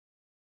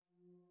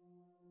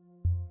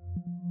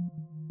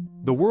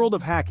The world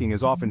of hacking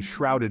is often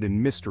shrouded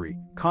in mystery,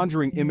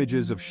 conjuring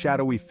images of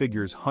shadowy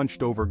figures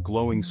hunched over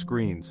glowing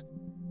screens.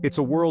 It's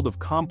a world of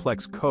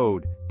complex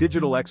code,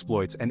 digital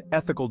exploits, and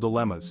ethical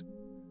dilemmas.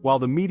 While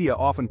the media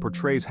often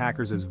portrays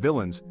hackers as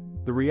villains,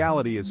 the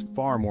reality is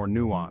far more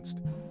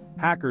nuanced.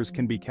 Hackers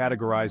can be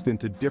categorized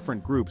into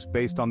different groups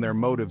based on their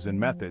motives and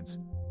methods.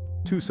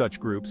 Two such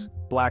groups,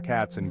 black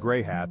hats and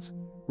gray hats,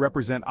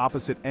 represent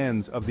opposite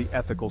ends of the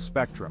ethical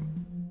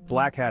spectrum.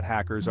 Black hat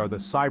hackers are the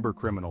cyber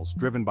criminals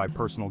driven by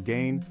personal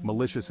gain,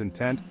 malicious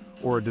intent,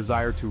 or a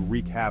desire to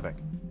wreak havoc.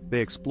 They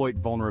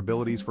exploit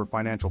vulnerabilities for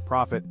financial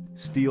profit,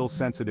 steal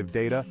sensitive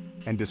data,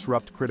 and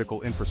disrupt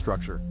critical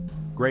infrastructure.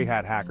 Gray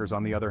hat hackers,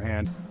 on the other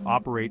hand,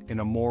 operate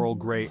in a moral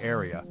gray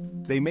area.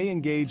 They may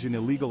engage in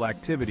illegal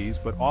activities,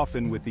 but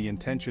often with the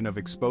intention of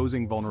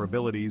exposing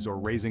vulnerabilities or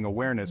raising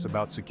awareness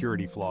about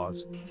security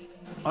flaws.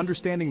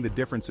 Understanding the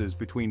differences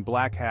between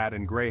black hat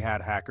and gray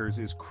hat hackers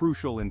is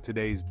crucial in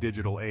today's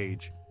digital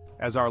age.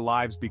 As our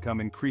lives become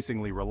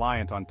increasingly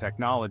reliant on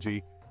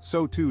technology,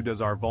 so too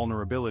does our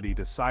vulnerability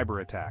to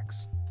cyber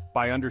attacks.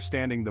 By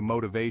understanding the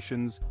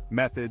motivations,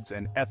 methods,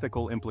 and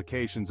ethical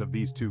implications of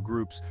these two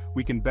groups,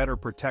 we can better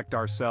protect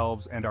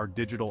ourselves and our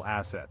digital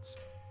assets.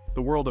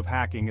 The world of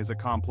hacking is a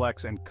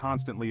complex and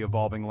constantly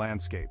evolving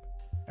landscape.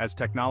 As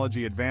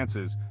technology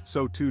advances,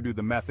 so too do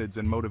the methods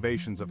and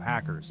motivations of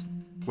hackers.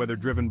 Whether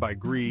driven by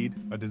greed,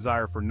 a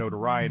desire for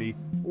notoriety,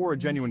 or a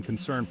genuine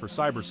concern for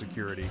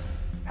cybersecurity,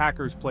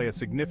 hackers play a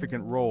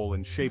significant role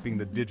in shaping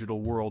the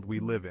digital world we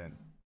live in.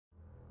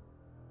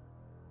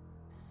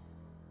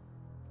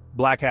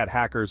 Black hat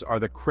hackers are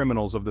the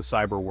criminals of the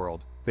cyber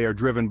world. They are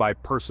driven by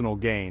personal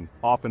gain,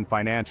 often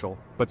financial,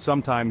 but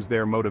sometimes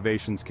their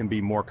motivations can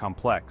be more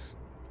complex.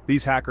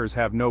 These hackers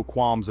have no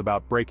qualms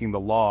about breaking the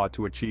law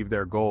to achieve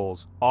their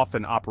goals,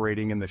 often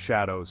operating in the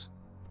shadows.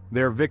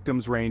 Their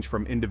victims range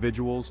from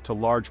individuals to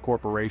large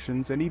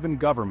corporations and even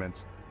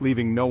governments,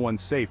 leaving no one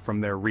safe from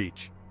their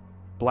reach.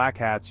 Black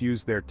hats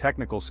use their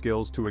technical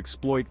skills to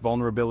exploit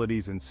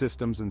vulnerabilities in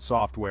systems and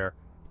software,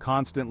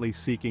 constantly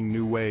seeking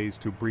new ways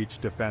to breach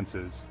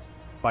defenses.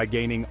 By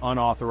gaining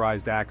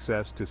unauthorized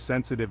access to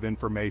sensitive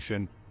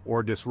information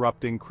or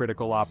disrupting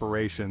critical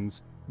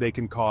operations, they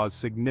can cause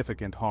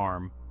significant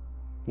harm.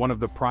 One of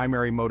the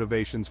primary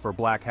motivations for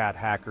black hat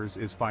hackers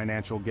is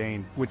financial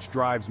gain, which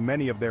drives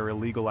many of their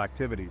illegal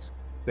activities.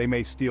 They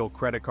may steal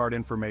credit card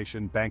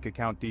information, bank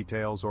account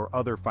details, or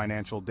other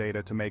financial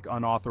data to make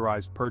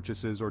unauthorized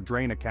purchases or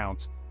drain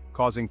accounts,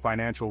 causing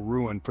financial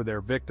ruin for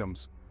their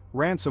victims.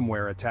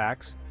 Ransomware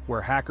attacks, where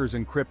hackers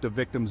encrypt a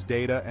victim's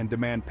data and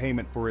demand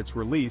payment for its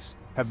release,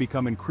 have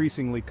become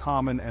increasingly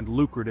common and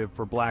lucrative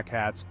for black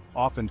hats,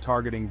 often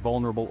targeting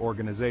vulnerable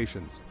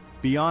organizations.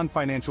 Beyond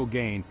financial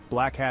gain,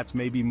 black hats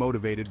may be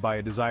motivated by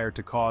a desire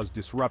to cause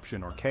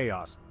disruption or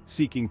chaos,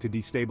 seeking to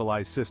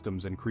destabilize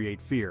systems and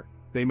create fear.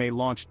 They may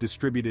launch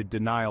distributed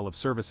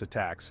denial-of-service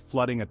attacks,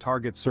 flooding a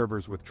target's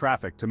servers with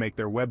traffic to make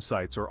their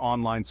websites or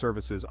online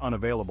services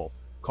unavailable,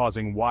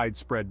 causing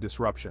widespread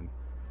disruption.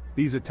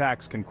 These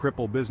attacks can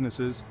cripple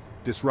businesses,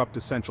 disrupt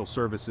essential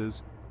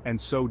services,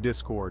 and sow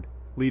discord,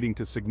 leading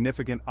to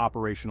significant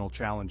operational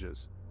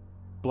challenges.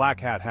 Black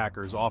hat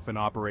hackers often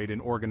operate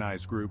in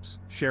organized groups,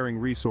 sharing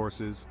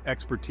resources,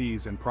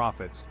 expertise, and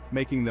profits,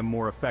 making them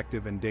more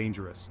effective and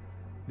dangerous.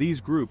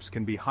 These groups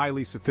can be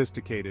highly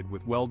sophisticated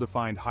with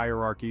well-defined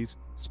hierarchies,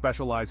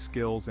 specialized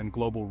skills, and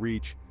global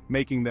reach,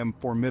 making them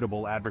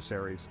formidable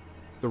adversaries.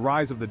 The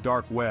rise of the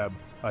dark web,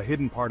 a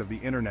hidden part of the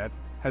internet,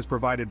 has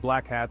provided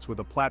black hats with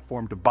a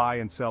platform to buy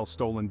and sell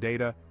stolen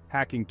data,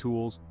 hacking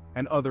tools,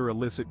 and other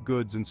illicit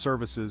goods and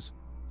services,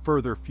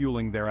 further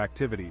fueling their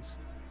activities.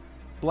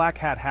 Black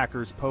hat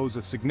hackers pose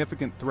a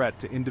significant threat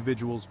to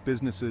individuals,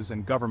 businesses,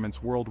 and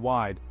governments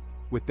worldwide,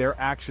 with their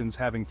actions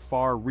having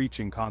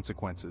far-reaching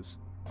consequences.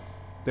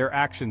 Their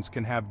actions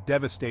can have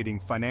devastating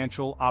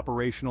financial,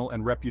 operational,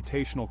 and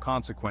reputational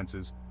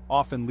consequences,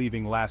 often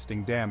leaving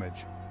lasting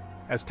damage.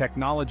 As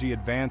technology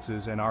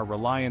advances and our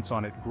reliance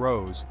on it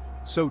grows,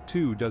 so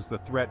too does the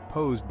threat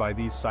posed by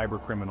these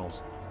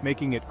cybercriminals,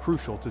 making it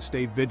crucial to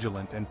stay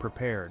vigilant and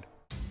prepared.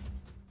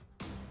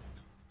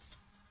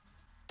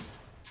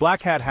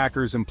 Black hat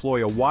hackers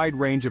employ a wide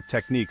range of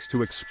techniques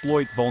to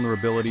exploit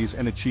vulnerabilities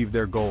and achieve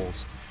their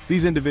goals.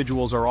 These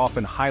individuals are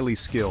often highly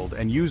skilled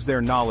and use their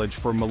knowledge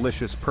for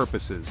malicious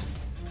purposes.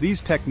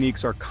 These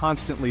techniques are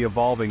constantly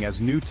evolving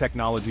as new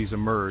technologies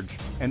emerge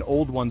and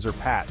old ones are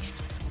patched.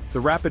 The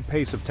rapid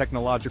pace of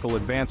technological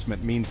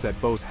advancement means that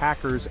both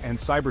hackers and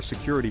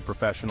cybersecurity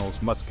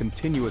professionals must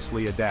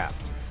continuously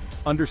adapt.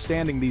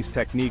 Understanding these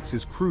techniques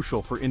is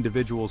crucial for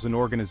individuals and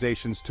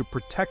organizations to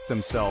protect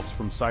themselves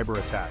from cyber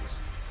attacks.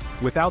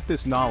 Without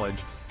this knowledge,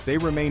 they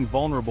remain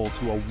vulnerable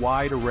to a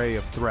wide array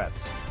of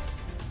threats.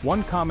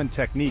 One common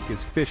technique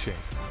is phishing,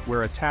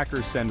 where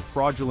attackers send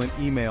fraudulent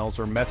emails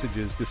or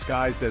messages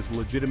disguised as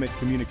legitimate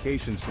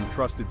communications from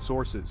trusted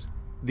sources.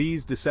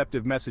 These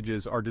deceptive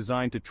messages are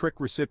designed to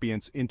trick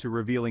recipients into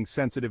revealing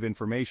sensitive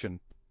information.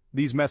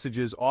 These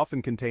messages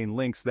often contain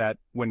links that,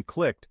 when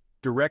clicked,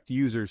 direct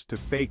users to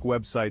fake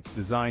websites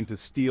designed to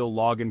steal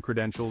login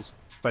credentials,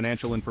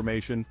 financial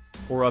information,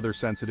 or other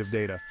sensitive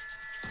data.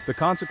 The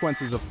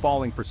consequences of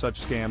falling for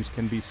such scams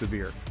can be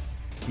severe.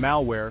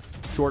 Malware,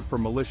 short for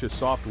malicious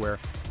software,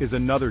 is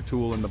another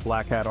tool in the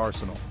black hat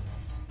arsenal.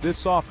 This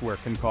software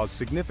can cause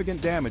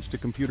significant damage to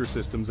computer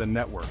systems and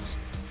networks.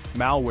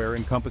 Malware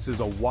encompasses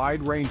a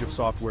wide range of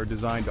software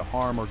designed to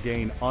harm or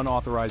gain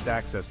unauthorized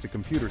access to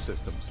computer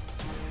systems.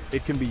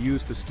 It can be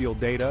used to steal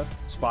data,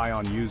 spy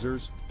on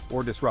users,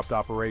 or disrupt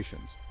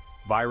operations.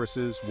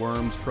 Viruses,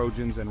 worms,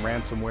 trojans, and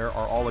ransomware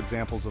are all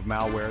examples of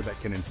malware that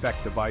can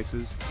infect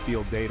devices,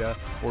 steal data,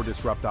 or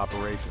disrupt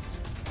operations.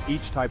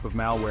 Each type of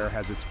malware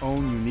has its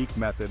own unique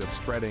method of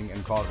spreading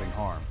and causing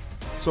harm.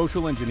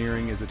 Social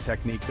engineering is a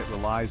technique that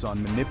relies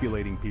on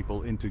manipulating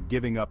people into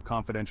giving up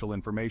confidential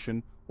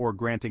information or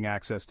granting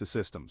access to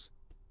systems.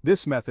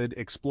 This method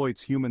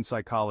exploits human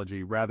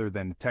psychology rather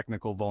than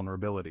technical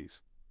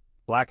vulnerabilities.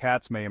 Black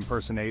hats may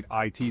impersonate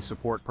IT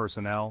support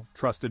personnel,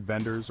 trusted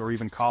vendors, or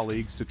even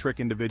colleagues to trick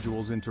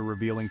individuals into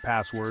revealing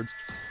passwords,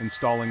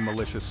 installing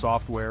malicious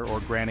software, or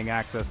granting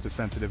access to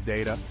sensitive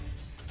data.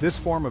 This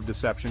form of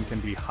deception can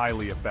be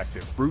highly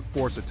effective. Brute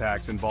force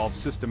attacks involve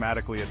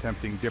systematically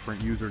attempting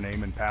different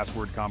username and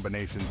password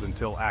combinations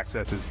until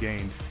access is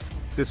gained.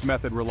 This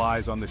method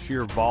relies on the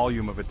sheer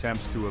volume of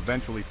attempts to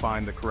eventually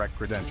find the correct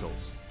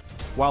credentials.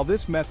 While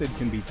this method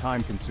can be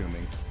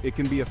time-consuming, it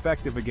can be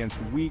effective against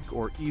weak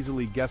or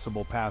easily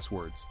guessable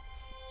passwords.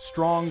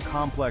 Strong,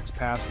 complex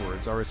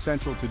passwords are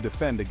essential to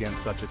defend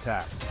against such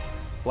attacks.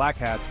 Black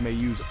hats may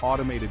use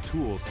automated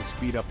tools to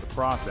speed up the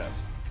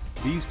process.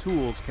 These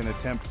tools can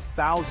attempt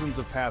thousands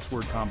of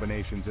password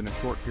combinations in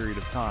a short period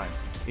of time,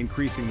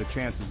 increasing the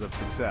chances of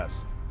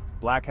success.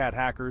 Black hat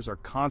hackers are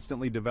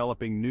constantly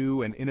developing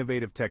new and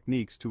innovative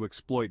techniques to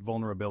exploit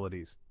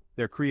vulnerabilities.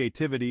 Their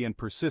creativity and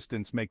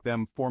persistence make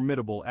them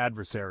formidable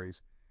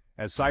adversaries.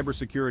 As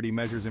cybersecurity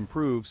measures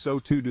improve, so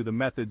too do the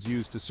methods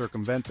used to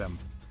circumvent them.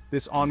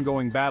 This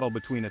ongoing battle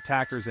between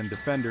attackers and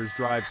defenders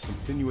drives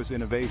continuous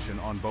innovation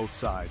on both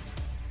sides.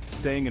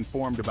 Staying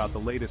informed about the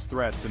latest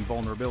threats and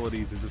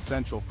vulnerabilities is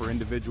essential for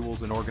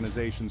individuals and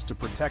organizations to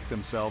protect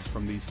themselves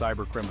from these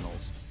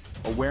cybercriminals.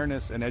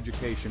 Awareness and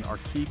education are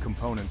key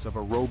components of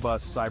a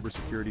robust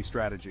cybersecurity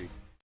strategy.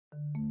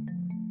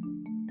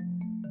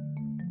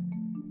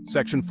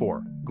 Section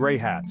 4. Gray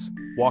hats,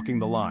 walking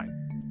the line.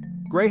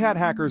 Gray hat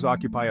hackers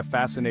occupy a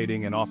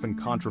fascinating and often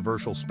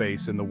controversial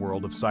space in the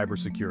world of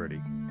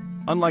cybersecurity.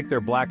 Unlike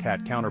their black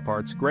hat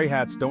counterparts, gray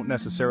hats don't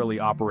necessarily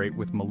operate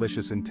with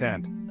malicious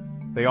intent.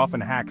 They often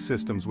hack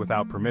systems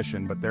without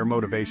permission, but their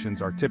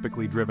motivations are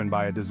typically driven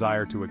by a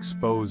desire to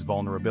expose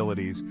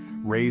vulnerabilities,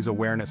 raise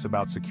awareness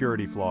about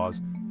security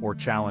flaws, or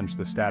challenge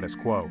the status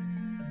quo.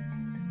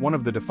 One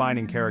of the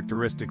defining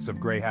characteristics of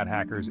gray hat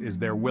hackers is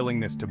their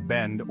willingness to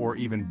bend or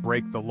even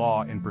break the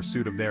law in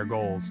pursuit of their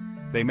goals.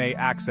 They may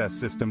access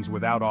systems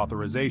without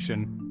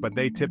authorization, but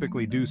they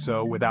typically do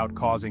so without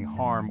causing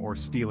harm or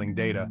stealing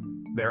data.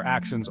 Their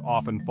actions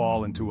often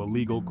fall into a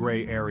legal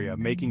gray area,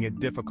 making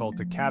it difficult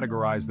to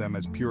categorize them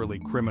as purely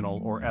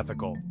criminal or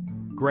ethical.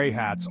 Gray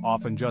hats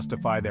often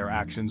justify their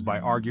actions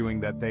by arguing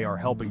that they are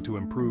helping to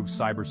improve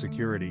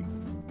cybersecurity.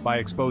 By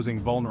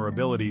exposing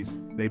vulnerabilities,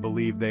 they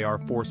believe they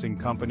are forcing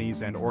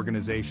companies and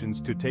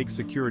organizations to take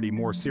security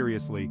more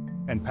seriously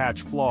and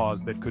patch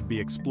flaws that could be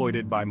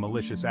exploited by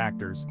malicious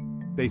actors.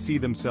 They see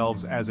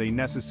themselves as a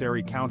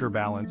necessary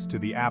counterbalance to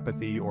the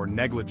apathy or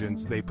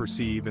negligence they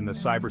perceive in the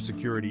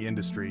cybersecurity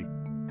industry.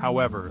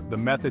 However, the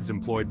methods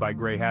employed by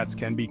gray hats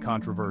can be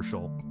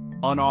controversial.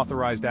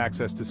 Unauthorized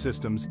access to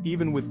systems,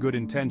 even with good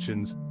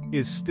intentions,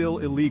 is still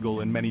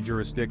illegal in many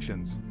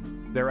jurisdictions.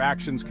 Their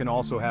actions can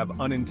also have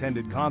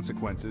unintended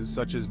consequences,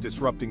 such as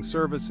disrupting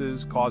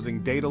services,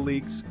 causing data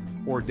leaks,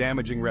 or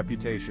damaging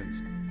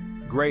reputations.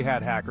 Gray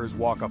hat hackers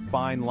walk a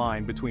fine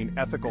line between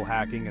ethical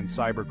hacking and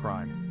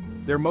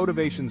cybercrime. Their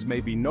motivations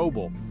may be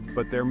noble,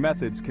 but their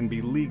methods can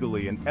be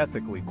legally and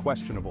ethically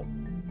questionable.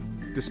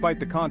 Despite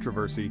the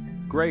controversy,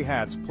 gray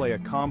hats play a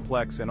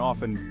complex and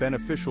often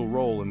beneficial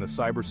role in the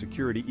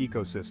cybersecurity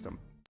ecosystem.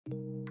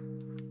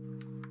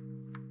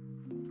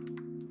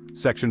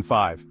 Section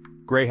 5.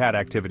 Gray hat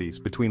activities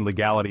between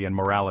legality and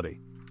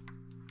morality.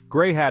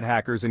 Gray hat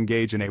hackers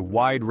engage in a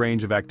wide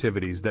range of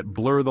activities that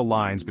blur the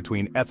lines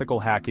between ethical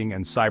hacking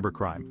and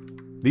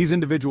cybercrime. These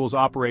individuals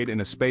operate in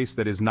a space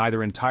that is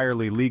neither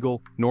entirely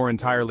legal nor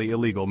entirely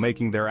illegal,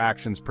 making their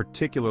actions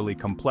particularly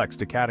complex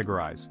to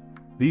categorize.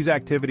 These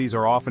activities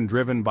are often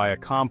driven by a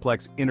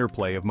complex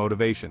interplay of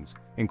motivations,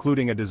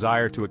 including a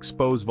desire to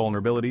expose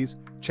vulnerabilities,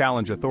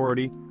 challenge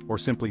authority, or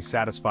simply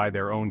satisfy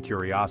their own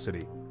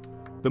curiosity.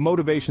 The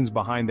motivations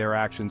behind their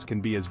actions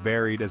can be as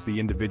varied as the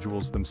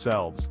individuals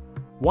themselves.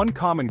 One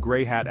common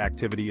gray hat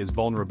activity is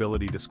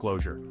vulnerability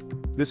disclosure.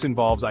 This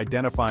involves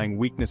identifying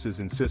weaknesses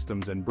in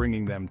systems and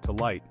bringing them to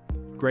light.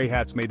 Gray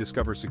hats may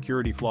discover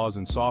security flaws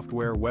in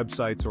software,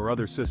 websites, or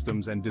other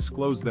systems and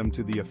disclose them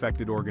to the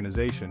affected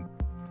organization.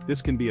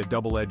 This can be a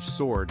double-edged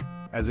sword,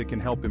 as it can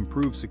help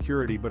improve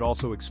security but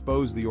also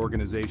expose the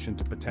organization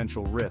to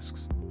potential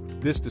risks.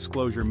 This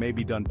disclosure may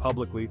be done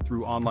publicly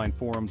through online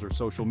forums or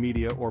social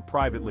media, or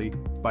privately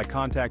by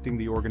contacting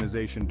the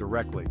organization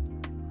directly.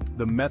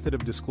 The method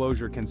of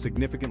disclosure can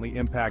significantly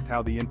impact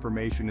how the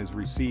information is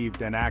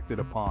received and acted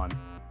upon.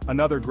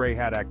 Another gray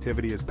hat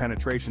activity is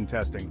penetration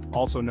testing,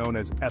 also known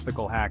as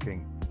ethical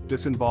hacking.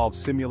 This involves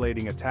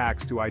simulating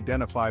attacks to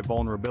identify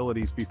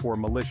vulnerabilities before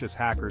malicious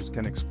hackers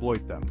can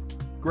exploit them.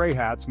 Gray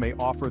hats may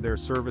offer their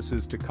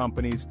services to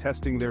companies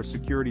testing their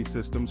security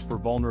systems for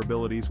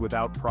vulnerabilities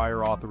without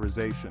prior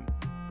authorization.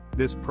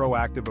 This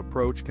proactive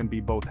approach can be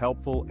both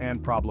helpful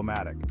and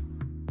problematic.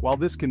 While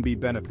this can be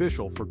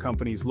beneficial for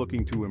companies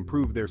looking to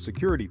improve their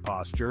security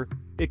posture,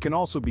 it can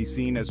also be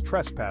seen as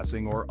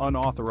trespassing or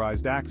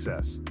unauthorized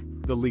access.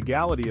 The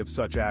legality of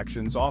such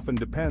actions often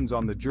depends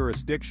on the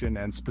jurisdiction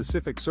and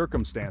specific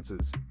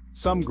circumstances.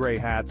 Some gray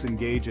hats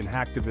engage in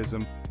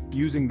hacktivism,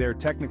 using their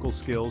technical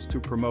skills to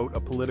promote a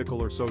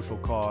political or social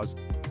cause.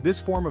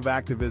 This form of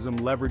activism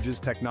leverages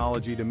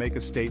technology to make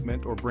a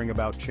statement or bring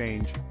about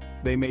change.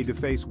 They may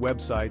deface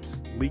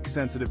websites, leak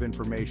sensitive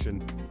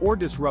information, or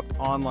disrupt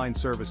online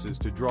services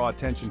to draw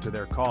attention to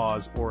their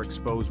cause or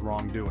expose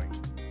wrongdoing.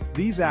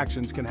 These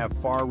actions can have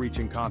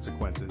far-reaching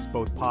consequences,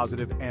 both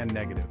positive and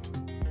negative.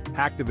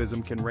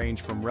 Hacktivism can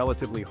range from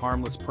relatively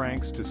harmless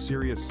pranks to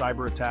serious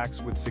cyber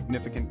attacks with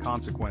significant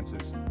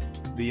consequences.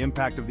 The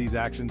impact of these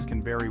actions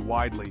can vary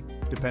widely,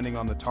 depending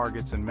on the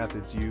targets and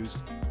methods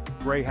used.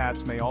 Gray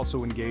hats may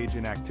also engage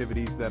in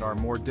activities that are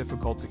more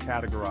difficult to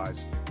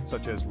categorize,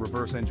 such as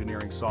reverse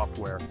engineering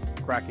software,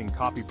 cracking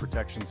copy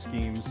protection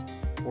schemes,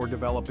 or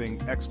developing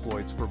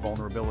exploits for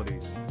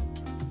vulnerabilities.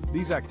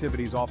 These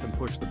activities often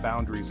push the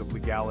boundaries of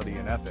legality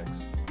and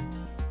ethics.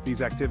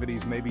 These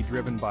activities may be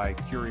driven by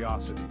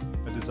curiosity,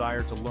 a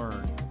desire to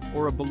learn,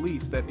 or a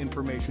belief that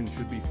information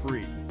should be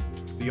free.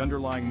 The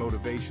underlying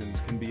motivations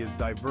can be as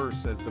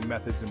diverse as the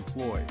methods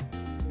employed.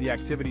 The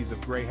activities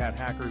of gray hat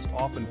hackers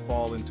often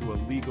fall into a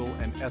legal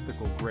and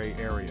ethical gray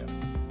area.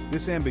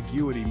 This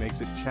ambiguity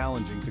makes it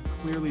challenging to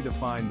clearly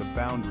define the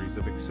boundaries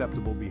of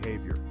acceptable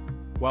behavior.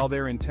 While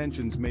their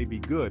intentions may be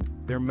good,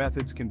 their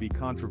methods can be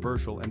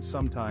controversial and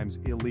sometimes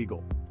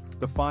illegal.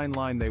 The fine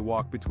line they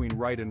walk between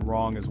right and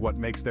wrong is what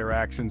makes their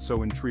actions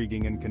so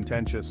intriguing and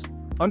contentious.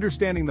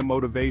 Understanding the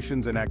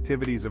motivations and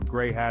activities of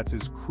gray hats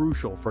is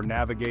crucial for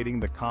navigating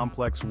the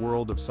complex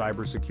world of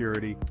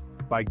cybersecurity.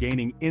 By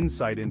gaining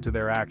insight into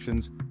their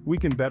actions, we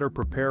can better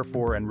prepare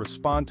for and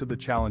respond to the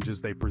challenges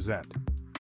they present.